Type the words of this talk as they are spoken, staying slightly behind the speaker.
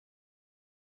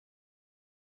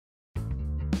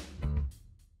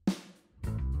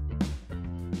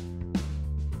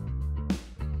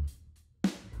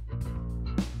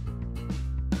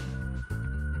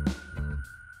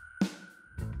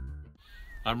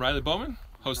I'm Riley Bowman,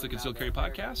 host of the Concealed Carry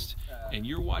Podcast, and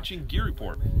you're watching Gear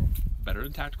Report. Better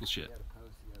than tactical shit.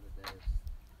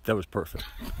 That was perfect.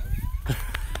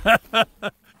 All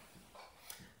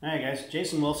right, guys.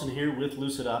 Jason Wilson here with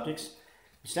Lucid Optics.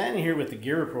 I'm standing here with the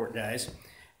Gear Report guys,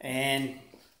 and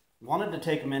wanted to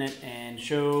take a minute and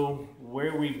show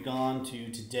where we've gone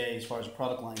to today as far as the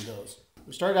product line goes.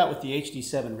 We started out with the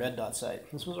HD7 red dot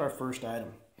sight. This was our first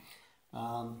item.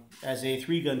 As a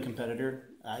 3-gun competitor,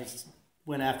 I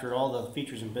went after all the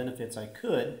features and benefits I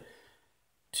could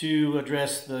to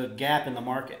address the gap in the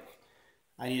market.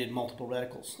 I needed multiple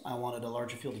reticles. I wanted a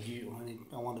larger field of view.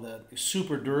 I wanted a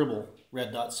super durable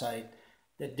red dot sight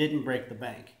that didn't break the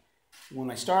bank. When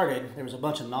I started, there was a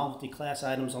bunch of novelty class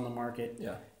items on the market,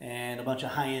 and a bunch of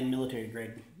high-end military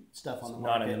grade stuff on the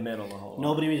market. Not in the middle a whole lot.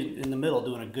 Nobody was in the middle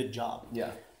doing a good job.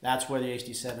 Yeah. That's where the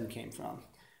HD7 came from.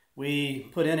 We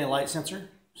put in a light sensor,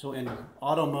 so in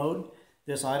auto mode,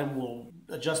 this item will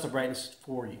adjust the brightness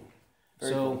for you.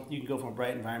 Very cool. You can go from a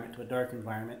bright environment to a dark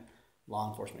environment, law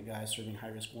enforcement guys serving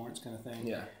high-risk warrants kind of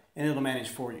thing, and it'll manage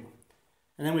for you.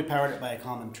 And then we powered it by a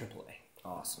common AAA.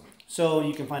 Awesome. So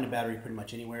you can find a battery pretty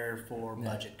much anywhere for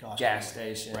budget cost. Gas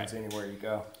stations, anywhere you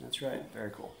go. That's right. Very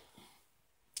cool.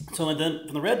 So then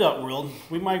from the red dot world,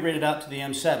 we migrated out to the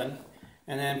M7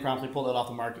 and then promptly pulled it off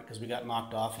the market because we got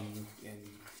knocked off and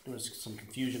there was some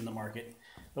confusion in the market.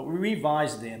 But we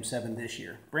revised the M7 this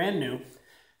year. Brand new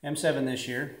M7 this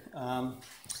year.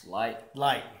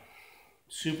 Light.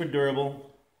 Super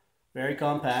durable. Very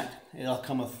compact. It'll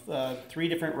come with 3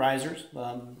 different risers.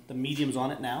 The medium's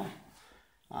on it now.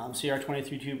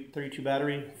 CR2032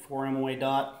 battery, 4 MOA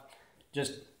dot.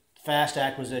 Just fast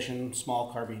acquisition,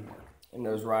 small carbine work. And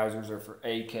those risers are for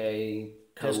AK,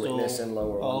 pistol, co-witness, and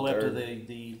lower all the way up to third.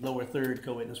 the lower third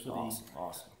co-witness for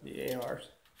the ARs.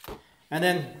 And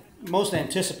then most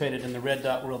anticipated in the red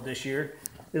dot world this year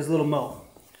is Litl Mo.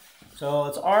 So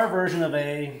it's our version of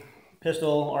a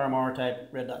pistol RMR type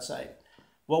red dot sight.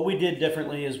 What we did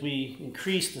differently is we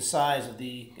increased the size of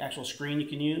the actual screen you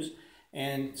can use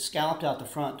and scalloped out the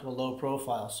front to a low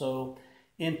profile. So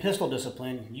in pistol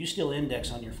discipline, you still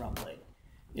index on your front blade.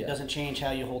 It doesn't change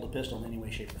how you hold a pistol in any way,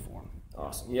 shape, or form.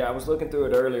 Awesome. Yeah, I was looking through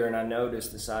it earlier and I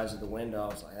noticed the size of the window. I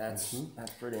was like, that's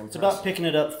pretty impressive. It's about picking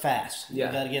it up fast. Yeah.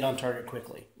 You got to get on target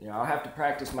quickly. Yeah, I'll have to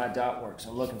practice my dot work,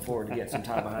 so I'm looking forward to getting some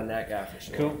time behind that guy for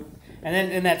sure. Cool. And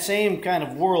then in that same kind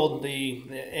of world,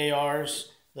 the ARs,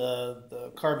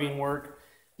 the carbine work,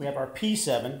 we have our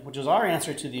P7, which is our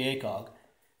answer to the ACOG.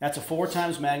 That's a 4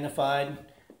 times magnified,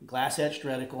 glass-etched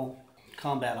reticle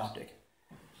combat optic.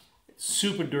 It's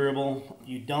super durable.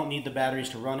 You don't need the batteries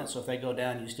to run it, so if they go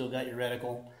down, you still got your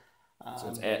reticle. So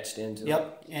it's etched into it.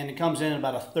 Yep, and it comes in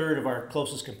about 1/3 of our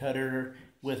closest competitor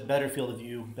with better field of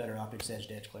view, better optics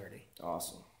edge-to-edge clarity.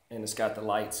 Awesome. And it's got the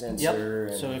light sensor.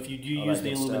 Yep, so if you do use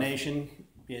the illumination,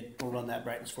 it will run that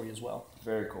brightness for you as well.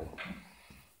 Very cool.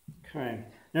 Okay.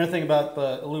 Another thing about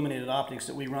the illuminated optics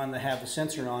that we run that have the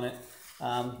sensor on it,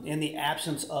 in the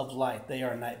absence of light, they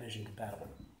are night vision compatible.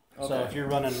 Okay. So if you're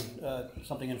running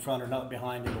something in front or not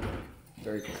behind, it'll work.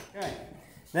 Very cool. Okay.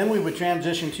 Then we would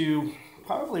transition to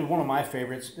probably one of my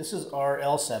favorites. This is our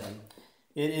L7.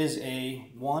 It is a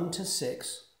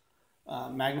 1:6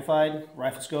 magnified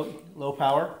rifle scope, low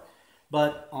power,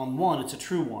 but on one, it's a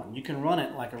true one. You can run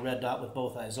it like a red dot with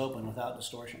both eyes open without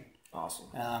distortion. Awesome.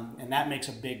 And that makes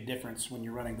a big difference when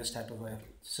you're running this type of a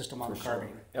system on a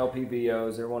carbine.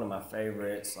 LPVOs, they're one of my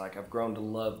favorites. Like, I've grown to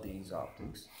love these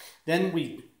optics. Then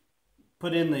we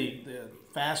put in the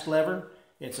fast lever.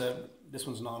 This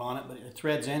one's not on it, but it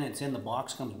threads in. It's in the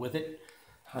box, comes with it.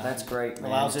 Oh, that's great,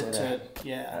 man. Allows it to, that's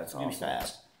be awesome.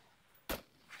 fast.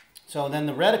 So then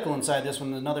the reticle inside this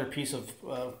one, another piece of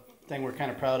thing we're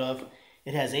kind of proud of.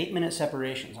 It has 8-minute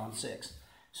separations on 6.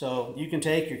 So you can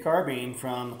take your carbine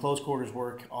from close quarters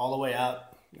work all the way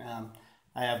out.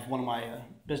 I have one of my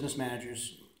business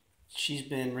managers. She's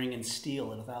been ringing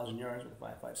steel at 1,000 yards with a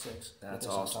 5.56. That's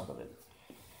awesome. On top of it.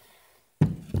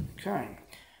 Okay.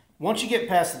 Once you get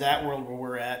past that world where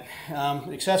we're at,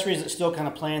 accessories that still kind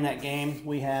of play in that game,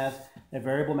 we have a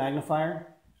variable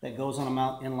magnifier that goes on a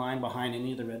mount in line behind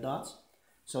any of the red dots.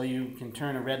 So you can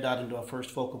turn a red dot into a first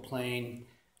focal plane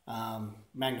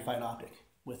magnified optic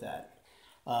with that.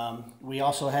 We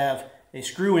also have a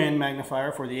screw-in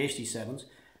magnifier for the HD7s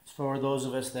for those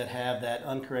of us that have that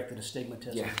uncorrected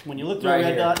astigmatism. Yeah. When you look through a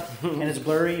red dot and it's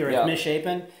blurry or it's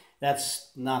misshapen, that's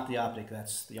not the optic,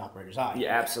 that's the operator's eye.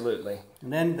 Yeah, absolutely.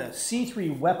 And then the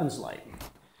C3 weapons light.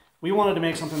 We wanted to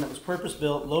make something that was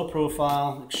purpose-built, low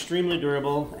profile, extremely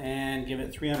durable, and give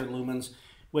it 300 lumens,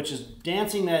 which is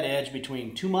dancing that edge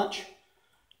between too much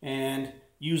and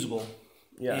usable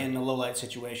in a low light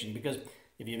situation. Because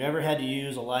if you've ever had to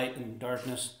use a light in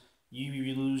darkness,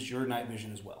 you lose your night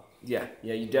vision as well. Yeah,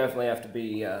 you definitely have to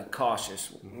be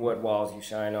cautious what walls you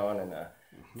shine on, and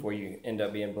before you end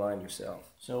up being blind yourself.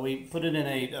 So we put it in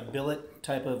a billet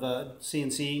type of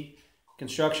CNC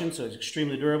construction, so it's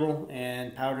extremely durable,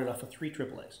 and powered it off of 3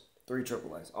 AAAs. 3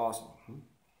 AAAs, awesome.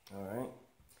 All right.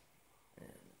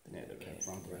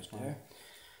 There.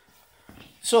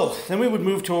 So then we would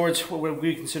move towards what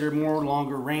we consider more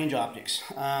longer range optics.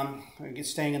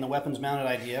 Staying in the weapons mounted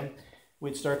idea,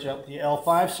 we'd start out with the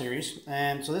L5 series,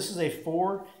 and so this is a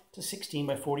 4 to 16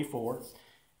 by 44.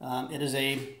 It is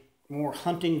a more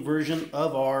hunting version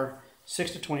of our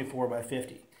 6 to 24 by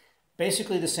 50.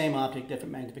 Basically the same optic,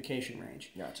 different magnification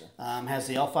range. Gotcha. Has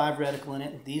the L5 reticle in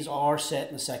it. These are set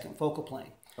in the second focal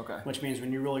plane. Okay. Which means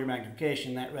when you roll your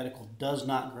magnification, that reticle does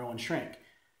not grow and shrink.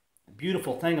 The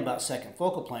beautiful thing about second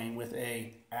focal plane with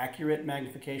a accurate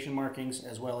magnification markings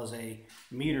as well as a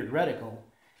metered reticle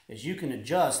is you can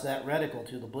adjust that reticle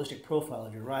to the ballistic profile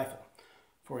of your rifle.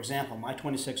 For example, my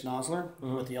 26 Nosler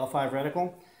with the L5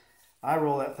 reticle, I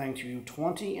roll that thing to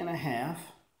 20 and a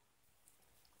half.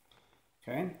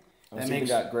 Okay. That makes,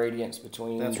 you got gradients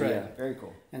between. That's right. Yeah, very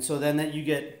cool. And so then that you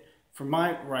get, for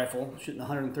my rifle, shooting a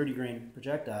 130 grain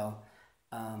projectile,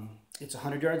 it's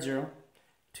 100 yard zero,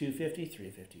 250,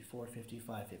 350, 450,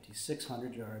 550,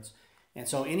 600 yards. And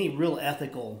so any real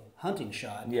ethical hunting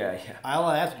shot, all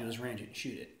I have to do is range it and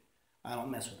shoot it. I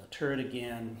don't mess with a turret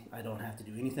again. I don't have to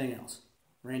do anything else.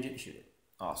 Range it and shoot it.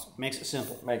 Awesome. Makes it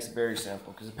simple. Makes it very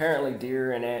simple, because apparently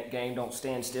deer and game don't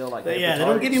stand still like that. Yeah, they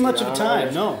don't give you much of a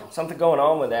time. No. Something going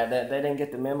on with that. They didn't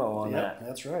get the memo on that.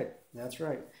 That's right. That's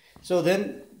right. So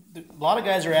then a lot of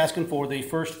guys are asking for the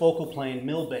first focal plane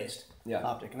mill-based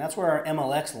optic, and that's where our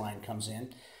MLX line comes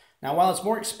in. Now, while it's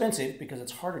more expensive because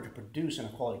it's harder to produce in a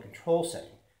quality control setting,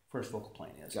 first focal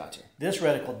plane is. Gotcha. This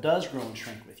reticle does grow and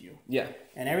shrink with you. Yeah.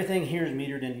 And everything here is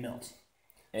metered in mils.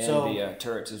 And the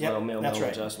turrets as well, mil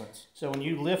adjustments. So when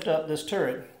you lift up this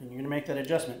turret, and you're going to make that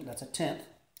adjustment, that's a 10th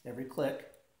every click.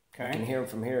 Okay. You can hear them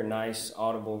from here, nice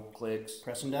audible clicks.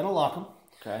 Press them down and lock them.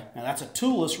 Okay. Now that's a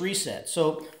toolless reset.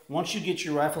 So once you get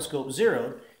your rifle scope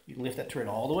zeroed, you can lift that turret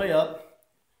all the way up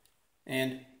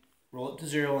and roll it to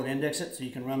 0 and index it so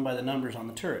you can run by the numbers on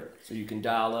the turret. So you can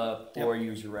dial up or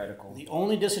use your reticle. The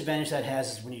only disadvantage that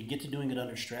has is when you get to doing it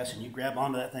under stress and you grab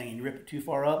onto that thing and you rip it too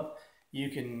far up, you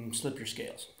can slip your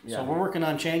scales. Yeah. So we're working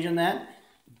on changing that,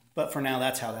 but for now,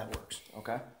 that's how that works.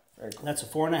 Okay, very cool. That's a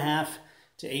 4.5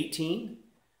 to 18,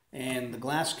 and the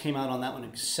glass came out on that one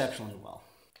exceptionally well.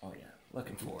 Oh yeah,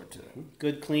 looking forward to it.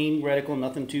 Good, clean reticle,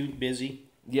 nothing too busy.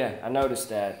 Yeah, I noticed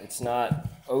that. It's not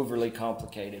overly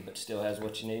complicated, but still has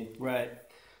what you need. Right.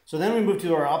 So then we move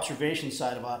to our observation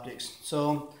side of optics.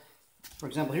 So, for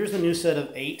example, here's the new set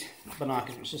of 8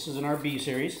 binoculars. This is in our B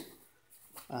series.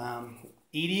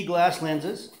 ED glass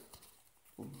lenses,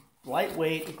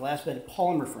 lightweight glass-bedded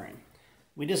polymer frame.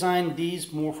 We designed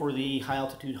these more for the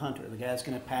high-altitude hunter, the guy that's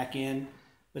going to pack in,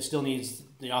 but still needs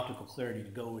the optical clarity to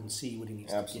go and see what he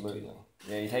needs to get to.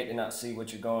 Yeah, you'd hate to not see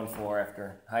what you're going for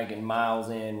after hiking miles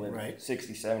in with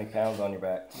 60, 70 pounds on your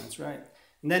back. That's right.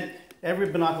 And then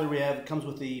every binocular we have comes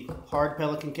with the hard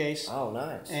pelican case. Oh,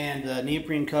 nice. And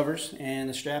neoprene covers and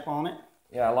the strap on it.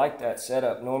 Yeah, I like that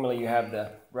setup. Normally you have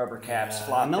the rubber caps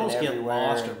flopping everywhere. Those get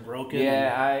lost or broken.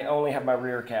 Yeah, I only have my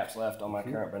rear caps left on my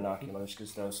current binoculars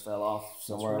because those fell off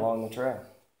somewhere along the trail.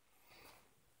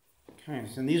 Okay,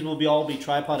 and these will all be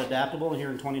tripod adaptable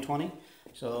here in 2020,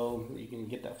 so you can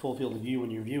get that full field of view when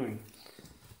you're viewing.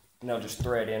 And they'll just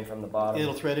thread in from the bottom.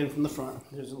 It'll thread in from the front.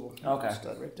 There's a little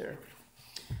stud right there.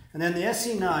 And then the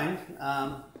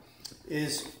SC9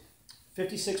 is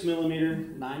 56 millimeter,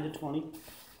 9 to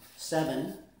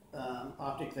 27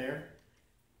 optic there.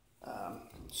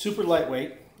 Super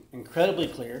lightweight, incredibly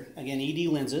clear. Again,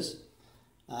 ED lenses.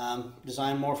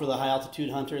 Designed more for the high altitude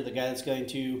hunter, the guy that's going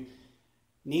to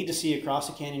need to see across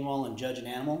a canyon wall and judge an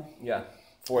animal. Yeah,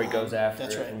 before he goes after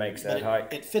it and makes that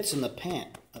height. It fits in the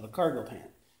pant of a cargo pant.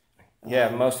 Yeah,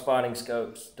 most spotting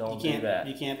scopes don't do that.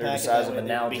 You can't They're pack the size it of a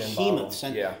Nalgene behemoths.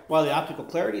 bottle. And while the optical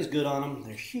clarity is good on them,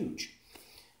 they're huge.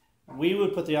 We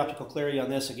would put the optical clarity on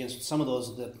this against some of those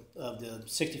of the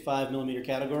 65 millimeter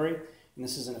category, and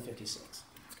this is in a 56.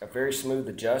 It's got very smooth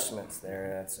adjustments there.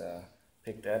 That's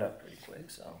picked that up pretty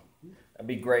quick. So that'd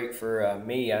be great for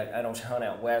me. I don't hunt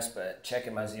out west, but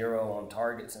checking my zero on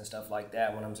targets and stuff like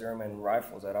that when I'm zeroing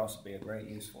rifles, that'd also be a great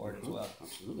use for it as well.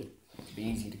 Absolutely. It'd be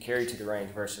easy to carry to the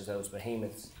range versus those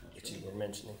behemoths that you were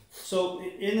mentioning. So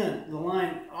in the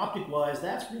line, optic-wise,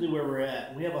 that's really where we're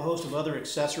at. We have a host of other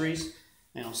accessories,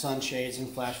 sunshades and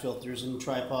flash filters and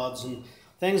tripods and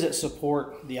things that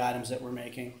support the items that we're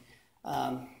making.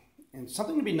 And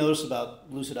something to be noticed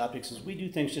about Lucid Optics is we do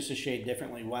things just a shade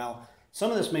differently. While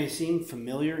some of this may seem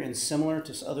familiar and similar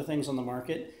to other things on the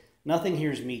market, nothing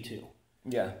here is me too.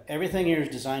 Yeah. Everything here is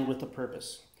designed with a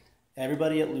purpose.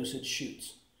 Everybody at Lucid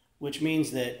shoots, which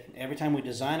means that every time we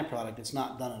design a product, it's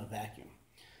not done in a vacuum.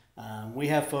 We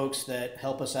have folks that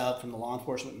help us out from the law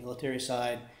enforcement military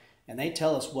side, and they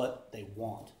tell us what they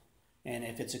want. And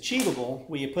if it's achievable,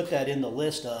 we put that in the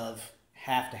list of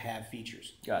have-to-have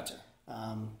features. Gotcha.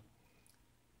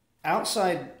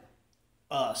 Outside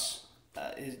us,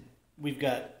 we've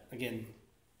got, again,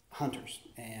 hunters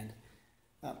and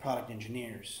product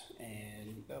engineers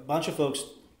and a bunch of folks.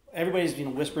 Everybody's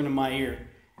whispering in my ear,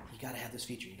 you got to have this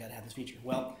feature, you got to have this feature.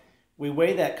 Well, we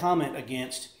weigh that comment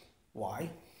against why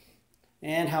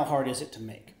and how hard is it to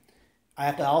make. I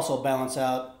have to also balance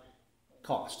out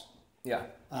cost. Yeah.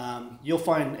 You'll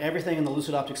find everything in the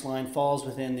Lucid Optics line falls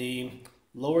within the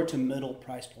lower to middle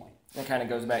price point. That kind of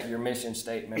goes back to your mission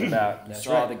statement about you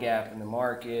saw right. the gap in the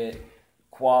market,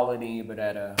 quality, but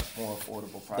at a more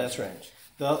affordable price That's range.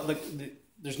 Right.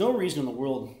 There's no reason in the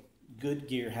world good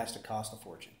gear has to cost a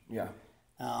fortune. Yeah.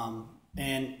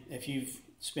 And if you've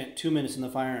spent 2 minutes in the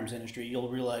firearms industry, you'll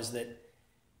realize that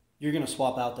you're going to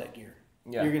swap out that gear.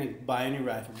 Yeah. You're going to buy a new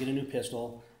rifle, get a new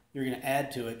pistol. You're going to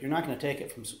add to it. You're not going to take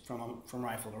it from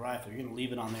rifle to rifle. You're going to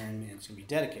leave it on there, and it's going to be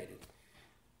dedicated.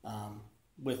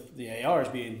 With the ARs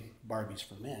being Barbies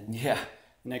for men. Yeah.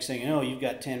 The next thing you know, you've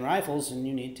got 10 rifles, and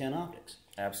you need 10 optics.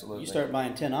 Absolutely. You start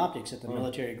buying 10 optics at the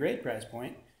military grade price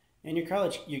point, and your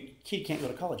kid can't go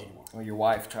to college anymore. Or your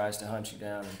wife tries to hunt you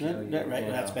down and kill you. Right,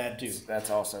 that's bad too. That's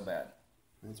also bad.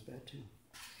 That's bad too.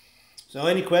 So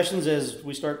any questions as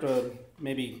we start to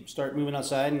maybe start moving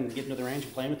outside and getting to the range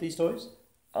and playing with these toys?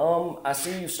 I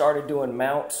see you started doing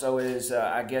mounts, so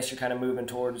I guess you're kind of moving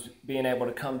towards being able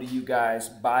to come to you guys,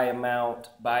 buy a mount,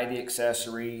 buy the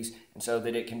accessories, and so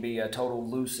that it can be a total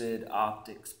Lucid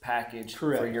Optics package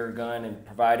Correct. for your gun and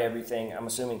provide everything, I'm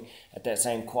assuming, at that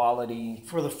same quality.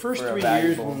 For the first for a 3 years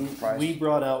valuable when price. we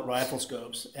brought out rifle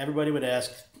scopes, everybody would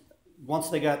ask, once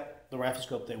they got the rifle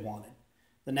scope they wanted,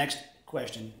 the next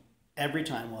question every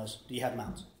time was, do you have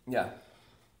mounts? Yeah.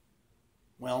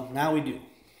 Well, now we do.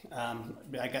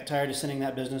 I got tired of sending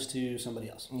that business to somebody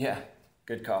else. Yeah.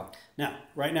 Good call. Now,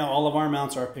 right now, all of our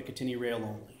mounts are Picatinny rail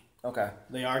only. Okay.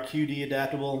 They are QD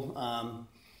adaptable,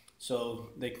 so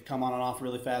they can come on and off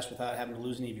really fast without having to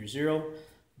lose any of your zero.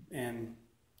 And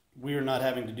we're not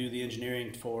having to do the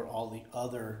engineering for all the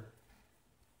other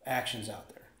actions out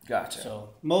there. Gotcha. So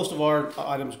most of our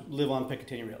items live on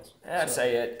Picatinny rails. I'd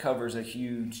say it covers a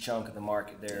huge chunk of the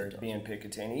market there, being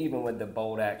Picatinny, even with the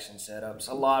bolt action setups.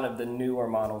 A lot of the newer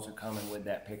models are coming with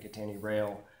that Picatinny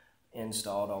rail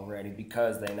installed already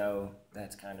because they know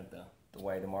that's kind of the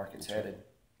way the market's headed.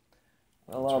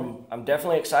 Well, I'm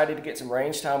definitely excited to get some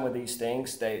range time with these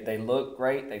things. They look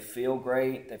great. They feel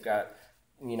great. They've got,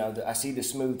 I see the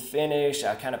smooth finish.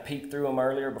 I kind of peeked through them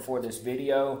earlier before this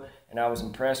video, and I was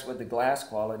impressed with the glass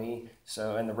quality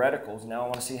and the reticles. Now I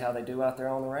want to see how they do out there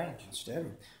on the range.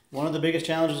 One of the biggest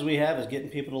challenges we have is getting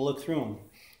people to look through them.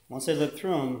 Once they look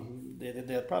through them,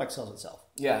 the product sells itself.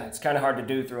 Yeah, it's kind of hard to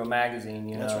do through a magazine,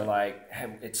 That's right.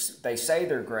 like they say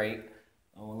they're great.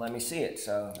 Well, let me see it.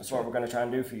 So that's what we're going to try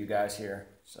and do for you guys here.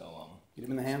 So get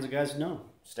them in the hands of guys who know.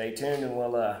 Stay tuned, and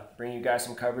we'll bring you guys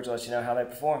some coverage, let you know how they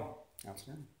perform.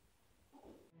 Outstanding.